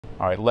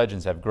All right,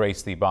 legends have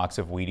graced the box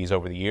of Wheaties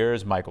over the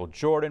years. Michael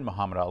Jordan,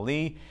 Muhammad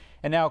Ali,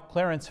 and now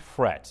Clarence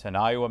Frett, an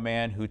Iowa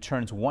man who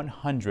turns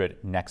 100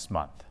 next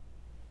month.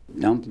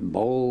 Dump a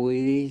bowl of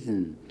Wheaties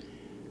and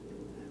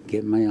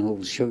get my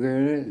little sugar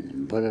in it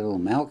and put a little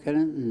milk in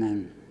it, and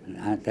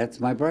then that's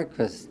my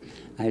breakfast.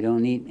 I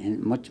don't eat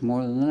much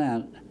more than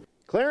that.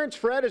 Clarence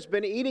Frett has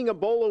been eating a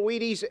bowl of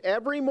Wheaties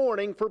every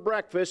morning for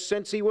breakfast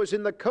since he was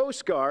in the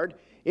Coast Guard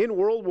in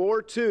World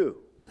War II.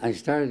 I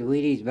started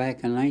Wheaties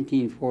back in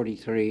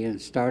 1943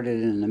 and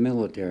started in the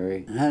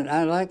military.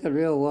 I like it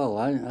real well.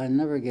 I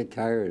never get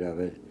tired of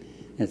it.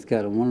 It's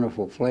got a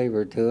wonderful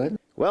flavor to it.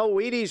 Well,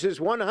 Wheaties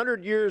is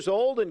 100 years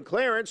old, and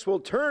Clarence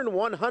will turn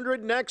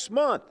 100 next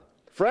month.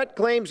 Frett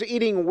claims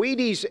eating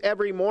Wheaties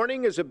every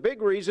morning is a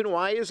big reason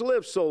why he has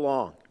lived so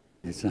long.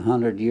 It's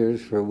 100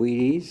 years for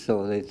Wheaties,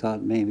 so they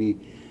thought maybe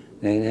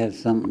they'd have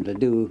something to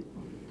do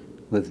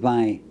with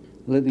my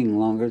living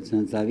longer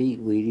since I've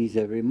eaten Wheaties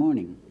every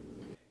morning.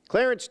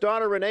 Clarence's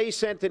daughter Renee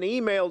sent an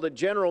email to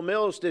General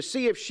Mills to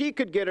see if she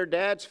could get her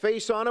dad's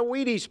face on a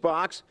Wheaties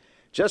box,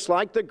 just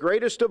like the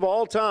greatest of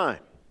all time.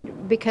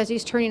 Because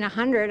he's turning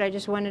 100, I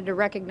just wanted to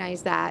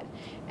recognize that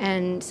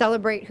and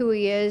celebrate who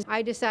he is.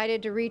 I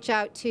decided to reach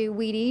out to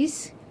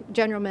Wheaties,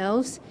 General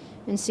Mills,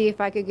 and see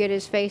if I could get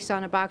his face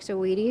on a box of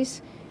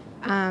Wheaties,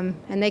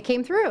 and they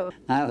came through.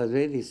 I was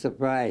really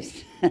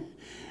surprised,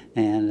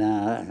 and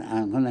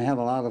I'm going to have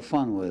a lot of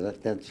fun with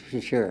it, that's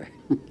for sure.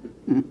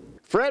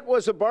 Frett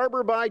was a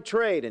barber by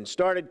trade and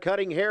started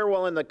cutting hair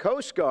while in the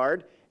Coast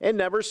Guard and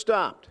never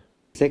stopped.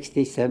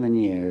 67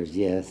 years,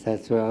 yes.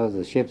 That's where I was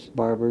a ship's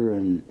barber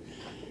and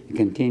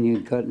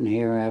continued cutting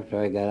hair after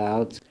I got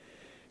out.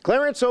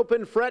 Clarence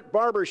opened Frett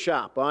Barber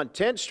Shop on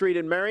 10th Street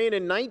in Marion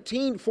in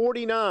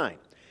 1949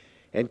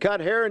 and cut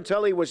hair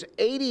until he was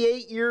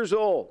 88 years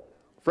old.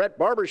 Frett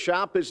Barber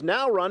Shop is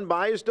now run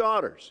by his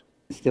daughters.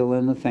 Still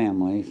in the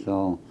family,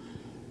 so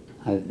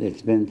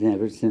it's been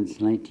ever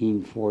since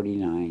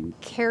 1949.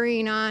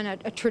 Carrying on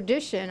a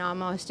tradition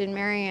almost in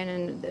Marion,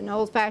 and an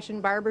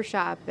old-fashioned barber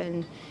shop,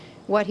 and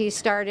what he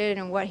started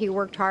and what he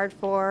worked hard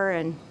for,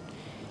 and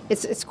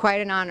it's quite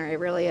an honor, it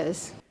really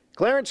is.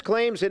 Clarence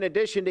claims in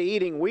addition to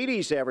eating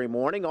Wheaties every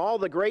morning, all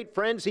the great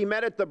friends he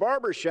met at the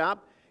barber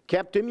shop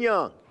kept him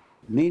young.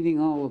 Meeting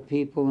all the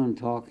people and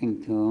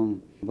talking to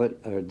them,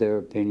 what their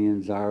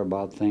opinions are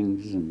about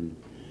things, and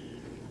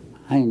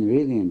I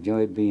really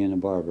enjoyed being a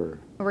barber.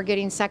 We're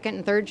getting second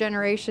and third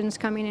generations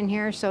coming in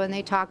here, so when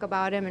they talk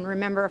about him and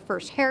remember a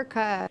first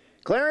haircut.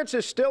 Clarence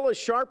is still as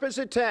sharp as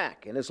a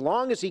tack, and as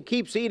long as he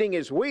keeps eating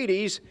his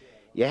Wheaties,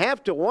 you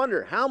have to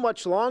wonder how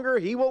much longer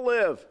he will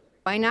live.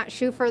 Why not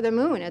shoot for the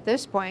moon at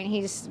this point?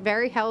 He's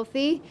very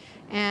healthy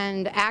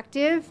and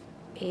active.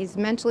 He's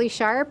mentally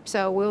sharp,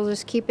 so we'll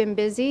just keep him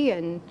busy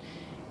and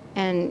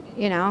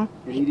you know.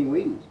 And eating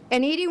Wheaties.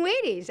 And eating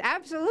Wheaties,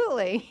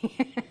 absolutely.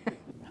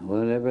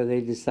 Whatever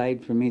they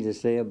decide for me to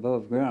stay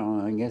above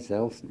ground, I guess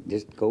I'll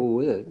just go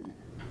with it.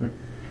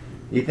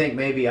 You think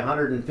maybe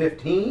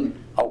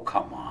 115? Oh,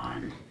 come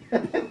on.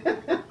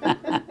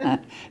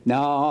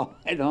 No,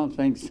 I don't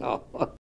think so.